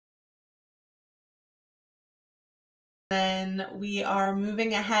then we are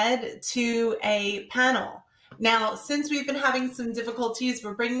moving ahead to a panel. Now, since we've been having some difficulties,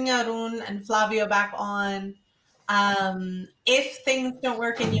 we're bringing Arun and Flávio back on. If things don't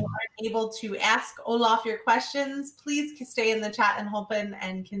work and you aren't able to ask Olaf your questions, please stay in the chat and open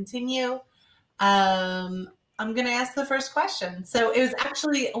and continue. I'm going to ask the first question. So it was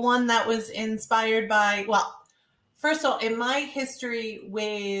actually one that was inspired by, well, first of all, in my history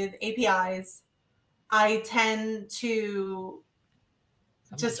with APIs, I tend to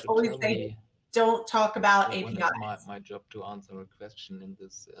just always say, don't talk about APIs. It's my job to answer a question in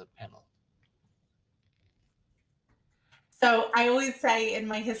this panel. So I always say in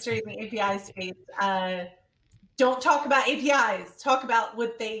my history in the API space, don't talk about APIs, talk about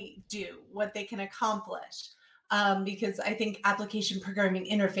what they do, what they can accomplish. Because I think application programming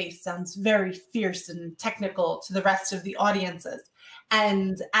interface sounds very fierce and technical to the rest of the audiences.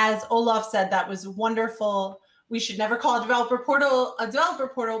 And as Olaf said, that was wonderful. We should never call a developer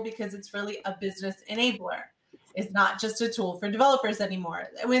portal because it's really a business enabler. It's not just a tool for developers anymore.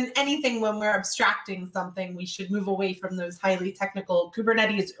 When we're abstracting something, we should move away from those highly technical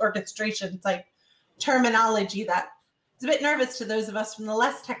Kubernetes orchestration type terminology that is a bit nervous to those of us from the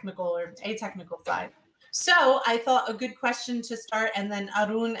less technical or atechnical side. So I thought a good question to start, and then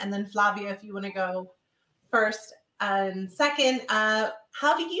Arun and then Flávio, if you want to go first. And second,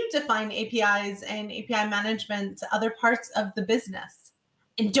 how do you define APIs and API management to other parts of the business?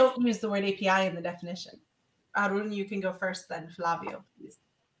 And don't use the word API in the definition. Arun, you can go first, then Flávio, please.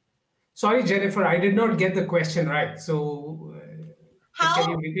 Sorry, Jennifer, I did not get the question right. So can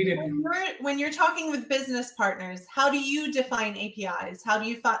you repeat it? When you're talking with business partners, how do you define APIs? How do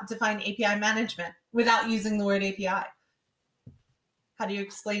you define API management without using the word API? How do you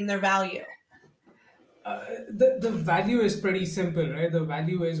explain their value? The value is pretty simple, right? The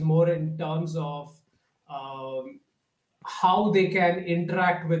value is more in terms of how they can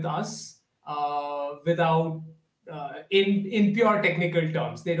interact with us without in pure technical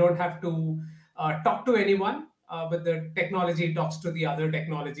terms. They don't have to talk to anyone, but the technology talks to the other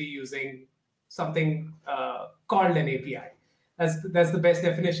technology using something called an API. That's the best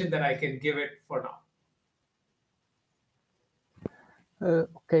definition that I can give it for now.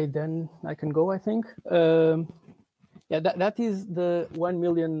 Okay, then I can go, I think. Yeah, that is the €1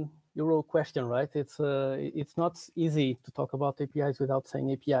 million question, right? It's not easy to talk about APIs without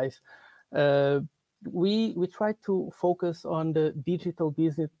saying APIs. We try to focus on the digital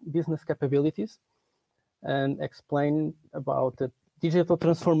business capabilities and explain about the digital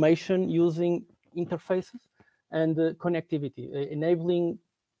transformation using interfaces and connectivity, enabling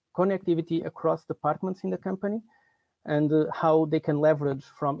connectivity across departments in the company, and how they can leverage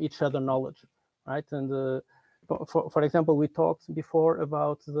from each other knowledge, right? And for example, we talked before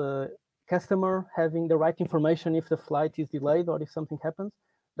about the customer having the right information if the flight is delayed or if something happens.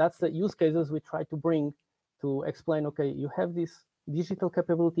 That's the use cases we try to bring to explain, okay, you have this digital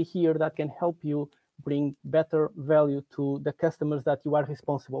capability here that can help you bring better value to the customers that you are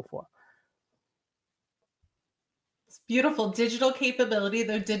responsible for. It's beautiful. Digital capability,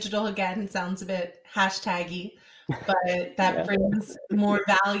 though digital again sounds a bit hashtaggy, but that brings more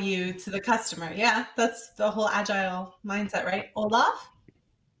value to the customer. Yeah, that's the whole agile mindset, right? Olaf?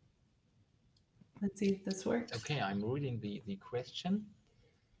 Let's see if this works. Okay, I'm reading the question.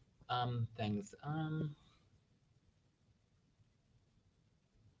 Thanks.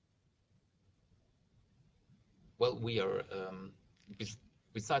 Well, we are,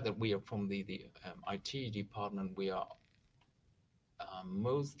 besides that we are from the IT department, we are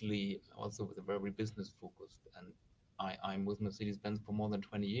mostly also with a very business focused. And I'm with Mercedes-Benz for more than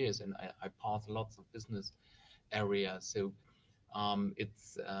 20 years, and I pass lots of business areas. So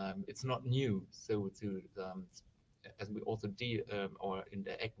it's not new. So as we also deal or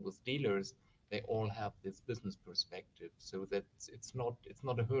interact with dealers, they all have this business perspective. So that it's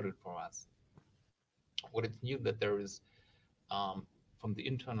not a hurdle for us. What it's new that there is from the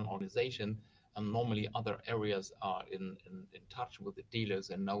internal organization, normally other areas are in touch with the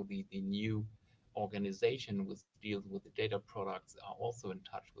dealers, and now the new organization which deals with the data products are also in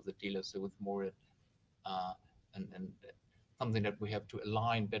touch with the dealers. So it's more and something that we have to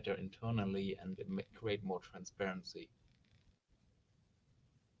align better internally and create more transparency.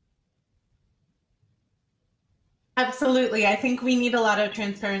 Absolutely. I think we need a lot of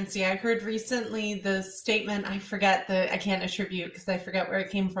transparency. I heard recently the statement, I can't attribute because I forget where it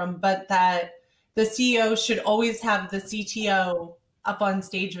came from, but that the CEO should always have the CTO up on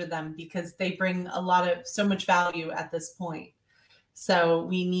stage with them because they bring so much value at this point. So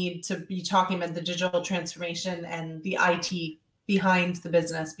we need to be talking about the digital transformation and the IT behind the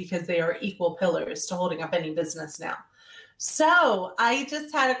business because they are equal pillars to holding up any business now. So I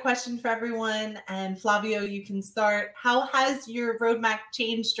just had a question for everyone, and Flávio, you can start. How has your roadmap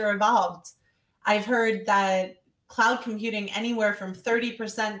changed or evolved? I've heard that cloud computing anywhere from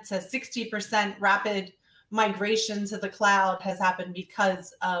 30% to 60% rapid migration to the cloud has happened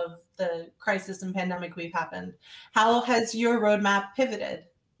because of the crisis and pandemic we've happened. How has your roadmap pivoted?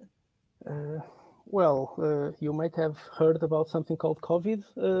 Well, you might have heard about something called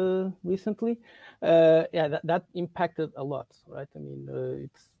COVID recently. Yeah, that impacted a lot, right? I mean,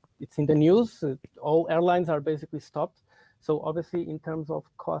 it's in the news. All airlines are basically stopped. So obviously, in terms of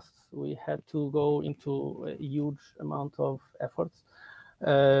costs, we had to go into a huge amount of efforts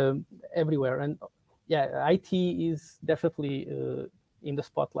everywhere. And yeah, IT is definitely in the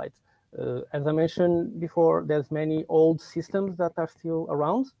spotlight. As I mentioned before, there's many old systems that are still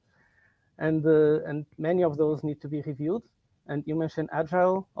around, and many of those need to be reviewed. And you mentioned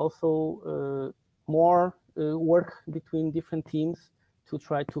Agile, also more work between different teams to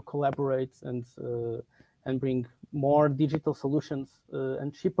try to collaborate and bring more digital solutions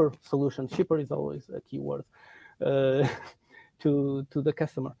and cheaper solutions. Cheaper is always a key word to the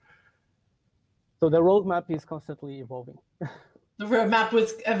customer. So the roadmap is constantly evolving. The roadmap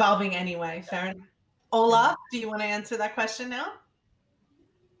was evolving anyway. Fair enough. Olaf, do you want to answer that question now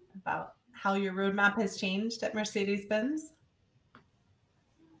about how your roadmap has changed at Mercedes-Benz?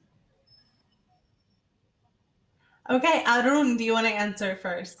 Okay, Arun, do you want to answer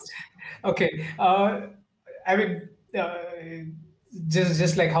first? Okay. I mean,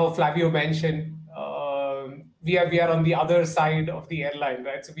 just like how Flávio mentioned, we are on the other side of the airline,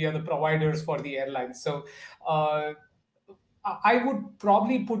 right? So we are the providers for the airline. So I would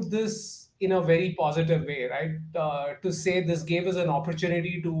probably put this in a very positive way, right? To say this gave us an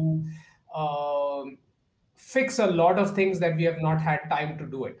opportunity to fix a lot of things that we have not had time to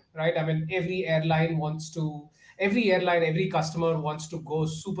do it, right? I mean, every airline, every customer wants to go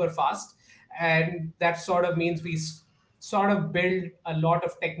super fast. And that sort of means we sort of build a lot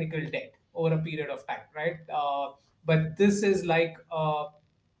of technical debt over a period of time, right? But this is like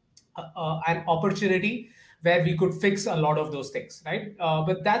an opportunity where we could fix a lot of those things, right?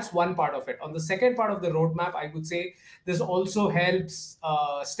 But that's one part of it. On the second part of the roadmap, I would say this also helps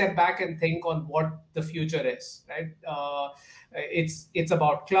step back and think on what the future is, right? It's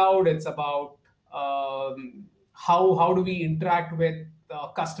about cloud. It's about how do we interact with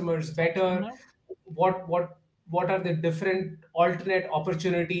customers better? What are the different alternate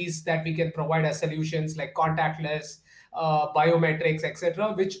opportunities that we can provide as solutions, like contactless, biometrics,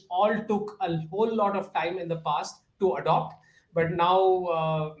 etc., which all took a whole lot of time in the past to adopt, but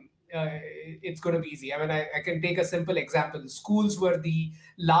now it's going to be easy. I mean, I can take a simple example. Schools were the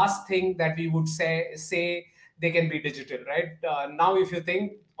last thing that we would say they can be digital, right? Now, if you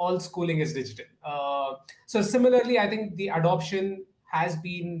think, all schooling is digital. So similarly, I think the adoption has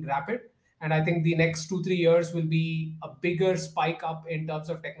been rapid. And I think the next 2-3 years will be a bigger spike up in terms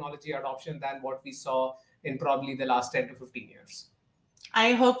of technology adoption than what we saw in probably the last 10 to 15 years.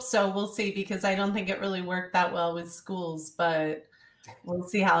 I hope so. We'll see, because I don't think it really worked that well with schools, but we'll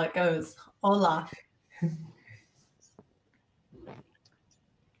see how it goes. Olaf.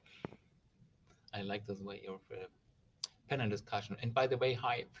 I like this way of panel discussion. And by the way,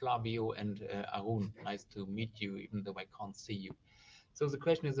 hi, Flávio and Arun. Nice to meet you, even though I can't see you. So the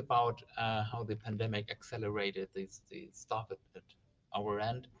question is about how the pandemic accelerated the stuff at our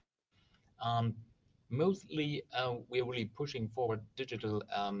end. Mostly, we're really pushing forward digital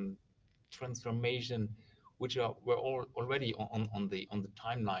transformation, which we're all already on the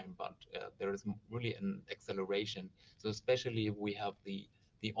timeline, but there is really an acceleration. So especially if we have the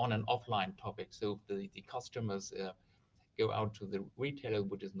on and offline topic. So the customers go out to the retailer,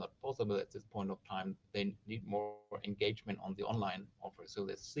 which is not possible at this point of time. They need more engagement on the online offer. So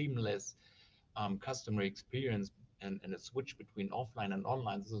the seamless customer experience and a switch between offline and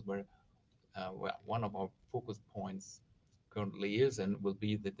online. This is where one of our focus points currently is and will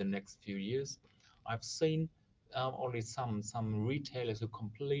be the next few years. I've seen already some retailers who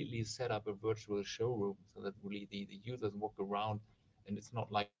completely set up a virtual showroom so that really the users walk around, and it's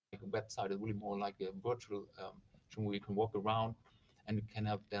not like a website. It's really more like a virtual where you can walk around and you can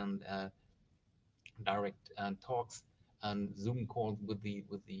have then direct talks and Zoom calls with the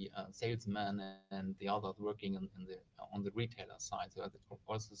salesman and the others working on the retailer side. So I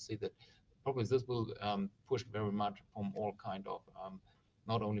also see that probably this will push very much from all kind of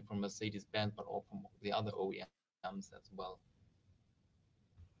not only from Mercedes-Benz but also from the other OEMs as well.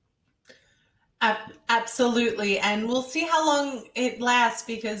 Absolutely. And we'll see how long it lasts,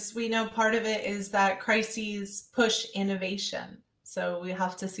 because we know part of it is that crises push innovation. So we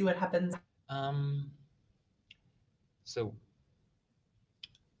have to see what happens. So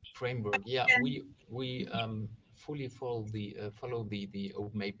framework, yeah, we fully follow the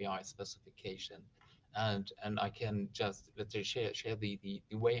Open API specification, and I can just, let's say, share the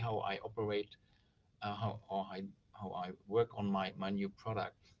way how I operate, how I work on my new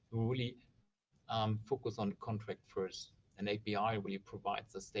product. We really focus on contract first. An API really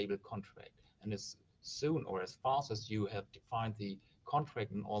provides a stable contract, and as soon or as fast as you have defined the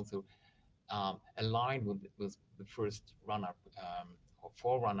contract and also aligned with the first runner or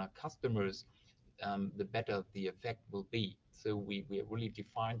forerunner customers, the better the effect will be. So we really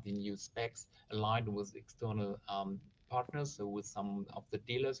defined the new specs aligned with external partners, so with some of the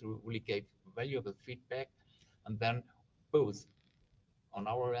dealers who really gave valuable feedback, and then both on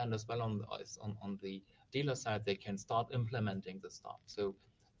our end as well on the dealer side, they can start implementing the stuff. So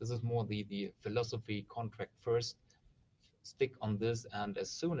this is more the philosophy: contract first, stick on this, and as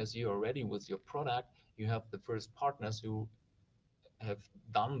soon as you are ready with your product, you have the first partners who have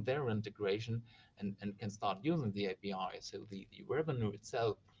done their integration and can start using the API. So the revenue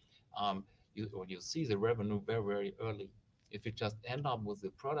itself, you see the revenue very, very early. If you just end up with the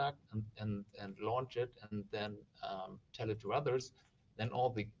product and launch it and then tell it to others, then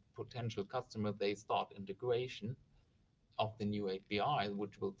all the potential customers, they start integration of the new API,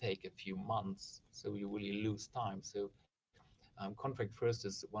 which will take a few months. So you really lose time. So contract first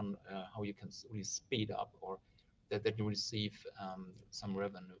is one how you can really speed up or that you receive some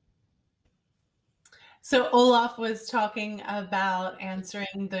revenue. So Olaf was talking about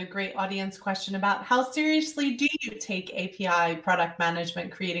answering the great audience question about how seriously do you take API product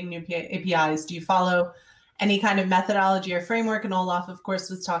management, creating new APIs? Do you follow any kind of methodology or framework? And Olaf, of course,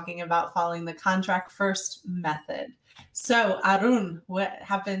 was talking about following the contract first method. So Arun, what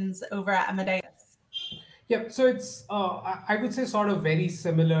happens over at Apidays? Yeah, so it's I would say sort of very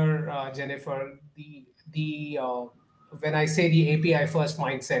similar, Jennifer. When I say the API first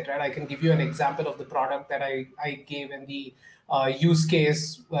mindset, right, I can give you an example of the product that I gave in the use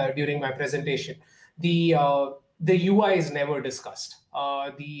case during my presentation. The UI is never discussed.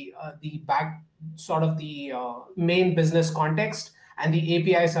 The main business context and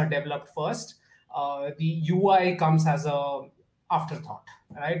the APIs are developed first. The UI comes as a afterthought,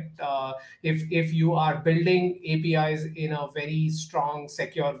 right? If you are building APIs in a very strong,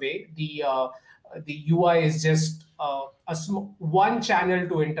 secure way, the UI is just one channel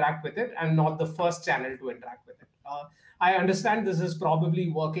to interact with it and not the first channel to interact with it. I understand this is probably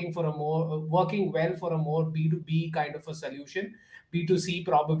working well for a more B2B kind of a solution. B2C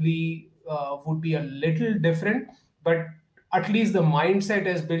probably would be a little different, but at least the mindset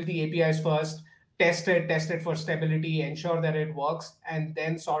is build the APIs first, test it for stability, ensure that it works, and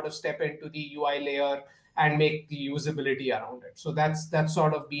then sort of step into the UI layer and make the usability around it. So that's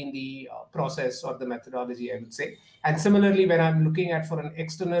sort of been the process or the methodology, I would say. And similarly, when I'm looking at for an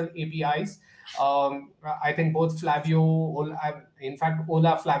external APIs, I think both Olaf,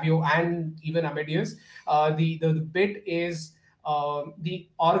 Flávio, and even Apidays, the bit is the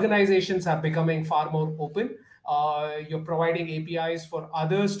organizations are becoming far more open. You're providing APIs for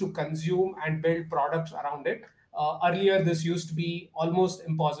others to consume and build products around it. Earlier, this used to be almost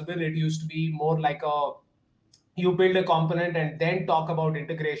impossible. It used to be more like you build a component and then talk about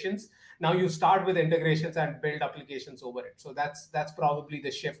integrations. Now you start with integrations and build applications over it. So that's probably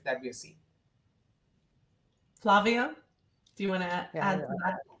the shift that we are seeing. Flávio, do you want to add to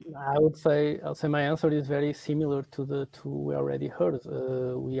that? I'll say my answer is very similar to the two we already heard.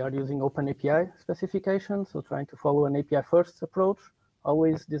 We are using open API specifications, so trying to follow an API first approach.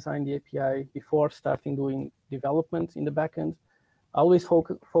 Always design the API before starting doing development in the backend. Always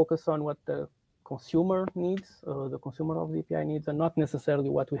focus on what the consumer needs, the consumer of the API needs, and not necessarily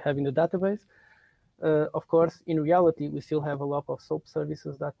what we have in the database. Of course, in reality, we still have a lot of SOAP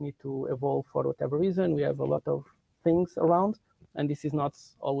services that need to evolve for whatever reason. We have a lot of things around, and this is not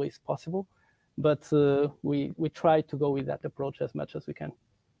always possible. But we try to go with that approach as much as we can.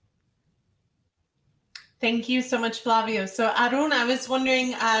 Thank you so much, Flávio. So Arun, I was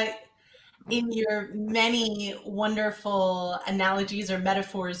wondering, in your many wonderful analogies or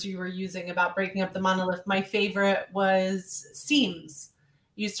metaphors you were using about breaking up the monolith, my favorite was seams.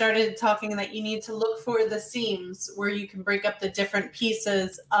 You started talking that you need to look for the seams where you can break up the different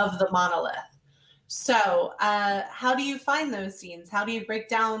pieces of the monolith. So how do you find those seams? How do you break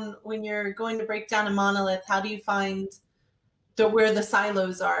down, when you're going to break down a monolith, how do you find where the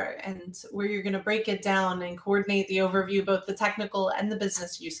silos are and where you're going to break it down and coordinate the overview, both the technical and the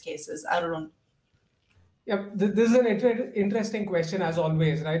business use cases? Arun. Yeah, this is an interesting question as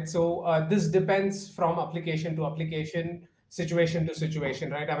always, right? So this depends from application to application. situation to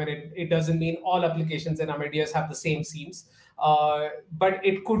situation, right? I mean, it doesn't mean all applications in Amadeus have the same seams, but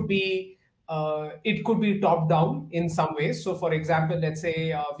it could be top down in some ways. So for example, let's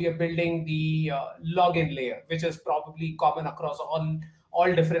say we are building the login layer, which is probably common across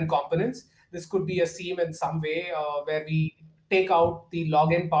all different components. This could be a seam in some way where we take out the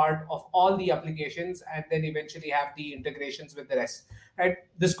login part of all the applications and then eventually have the integrations with the rest, right?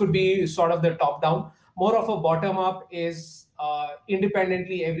 This could be sort of the top down. More of a bottom up is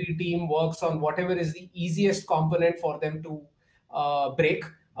independently every team works on whatever is the easiest component for them to break,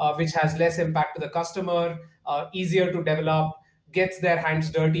 which has less impact to the customer, easier to develop, gets their hands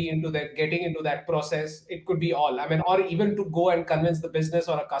dirty into getting into that process. It could be all. I mean, or even to go and convince the business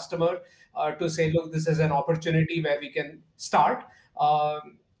or a customer to say, look, this is an opportunity where we can start.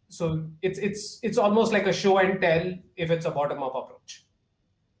 So it's almost like a show and tell if it's a bottom up approach.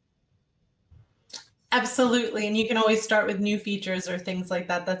 Absolutely. And you can always start with new features or things like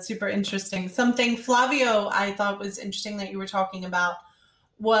that. That's super interesting. Something, Flávio, I thought was interesting that you were talking about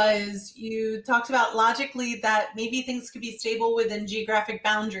was you talked about logically that maybe things could be stable within geographic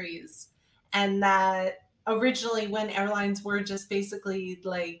boundaries, and that originally when airlines were just basically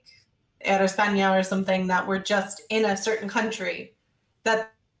like Air España or something that were just in a certain country,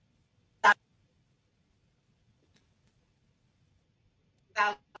 that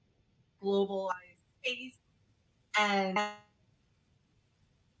globalized space, and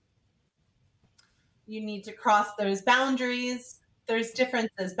you need to cross those boundaries. There's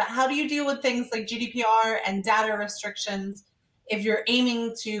differences, but how do you deal with things like GDPR and data restrictions if you're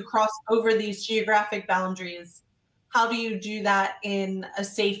aiming to cross over these geographic boundaries? How do you do that in a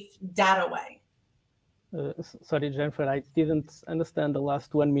safe data way? Sorry, Jennifer, I didn't understand the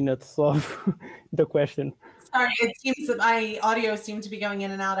last 1 minute of the question. Sorry, it seems that my audio seemed to be going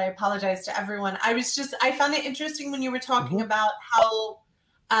in and out. I apologize to everyone. I found it interesting when you were talking about how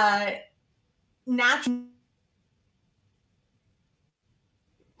natural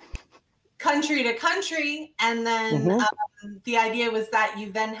country to country, and then the idea was that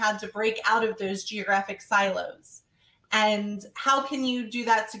you then had to break out of those geographic silos. And how can you do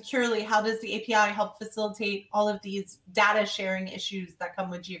that securely? How does the API help facilitate all of these data sharing issues that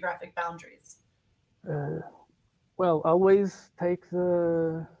come with geographic boundaries? Well, always take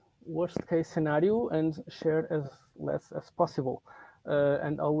the worst case scenario and share as less as possible,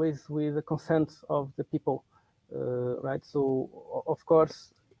 and always with the consent of the people, right? So of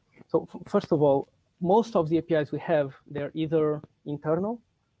course, so first of all, most of the APIs we have, they're either internal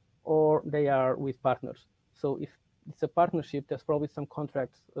or they are with partners. So if it's a partnership, there's probably some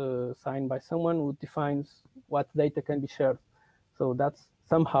contract signed by someone who defines what data can be shared. So that's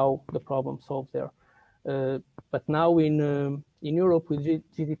somehow the problem solved there. But now in Europe with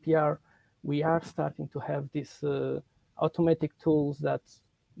GDPR, we are starting to have these automatic tools that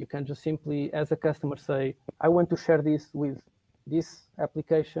you can just simply, as a customer, say, I want to share this with this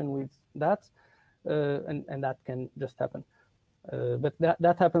application with that, and that can just happen. But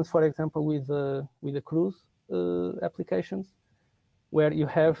that happens, for example, with the cruise applications, where you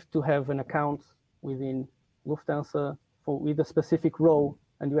have to have an account within Lufthansa with a specific role,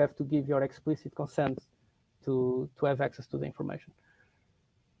 and you have to give your explicit consent to have access to the information.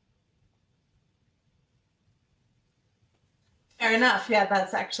 Fair enough. Yeah,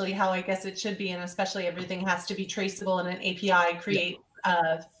 that's actually how I guess it should be, and especially everything has to be traceable, and an API creates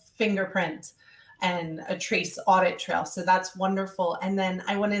a fingerprint and a trace audit trail. So that's wonderful. And then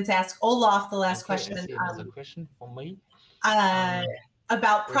I wanted to ask Olaf the last question. Another question for me.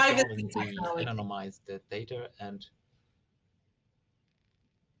 About privacy technology. Anonymized data, and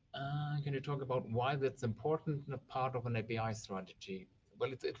can you talk about why that's important in a part of an API strategy?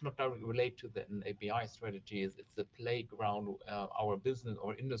 Well, it's not directly related to an API strategy. It's the playground our business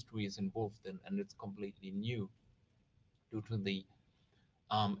or industry is involved in, and it's completely new due to the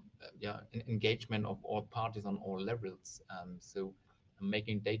engagement of all parties on all levels. So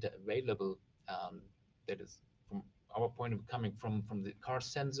making data available that is, from our point of view, coming from the car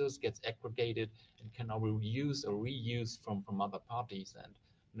sensors, gets aggregated and can now be reused or reused from other parties, and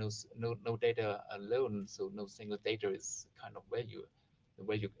no data alone. So no single data is kind of value. The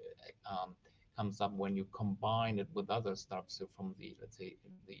value comes up when you combine it with other stuff. So from the, let's say,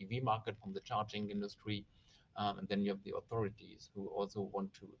 the EV market, from the charging industry, and then you have the authorities who also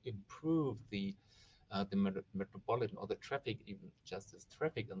want to improve the metropolitan or the traffic, even just as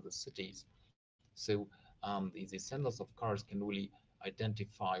traffic in the cities. So the sensors of cars can really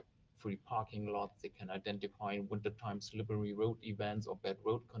identify free parking lots. They can identify in wintertime slippery road events or bad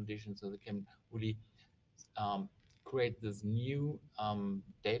road conditions. So they can really create this new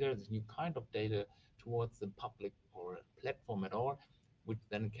data, this new kind of data towards the public or platform at all, which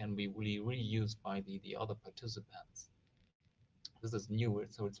then can be really reused by the other participants. This is new,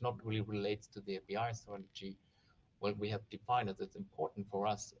 so it's not really relates to the API strategy. Well, we have defined that it's important for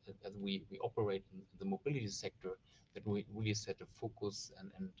us as we operate in the mobility sector that we really set a focus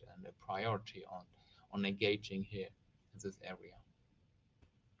and a priority on engaging here in this area.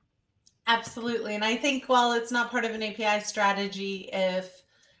 Absolutely. And I think while it's not part of an API strategy, if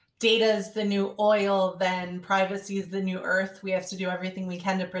data is the new oil, then privacy is the new earth. We have to do everything we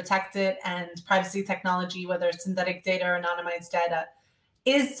can to protect it. And privacy technology, whether it's synthetic data or anonymized data,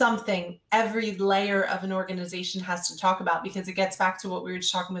 is something every layer of an organization has to talk about, because it gets back to what we were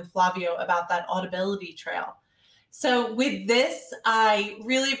just talking with Flávio about, that audibility trail. So with this, I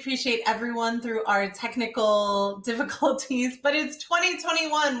really appreciate everyone through our technical difficulties, but it's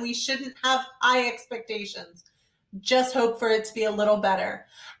 2021. We shouldn't have high expectations. Just hope for it to be a little better.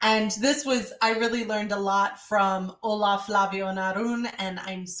 And this was, I really learned a lot from Olaf, Flávio, and Arun, and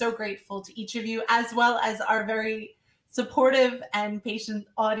I'm so grateful to each of you, as well as our very supportive and patient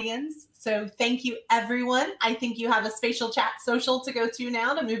audience. So thank you, everyone. I think you have a spatial chat social to go to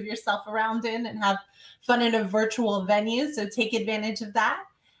now to move yourself around in and have fun in a virtual venue. So take advantage of that.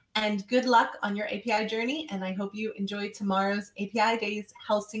 And good luck on your API journey. And I hope you enjoy tomorrow's API Days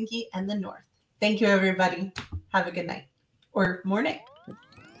Helsinki and the North. Thank you, everybody. Have a good night or morning.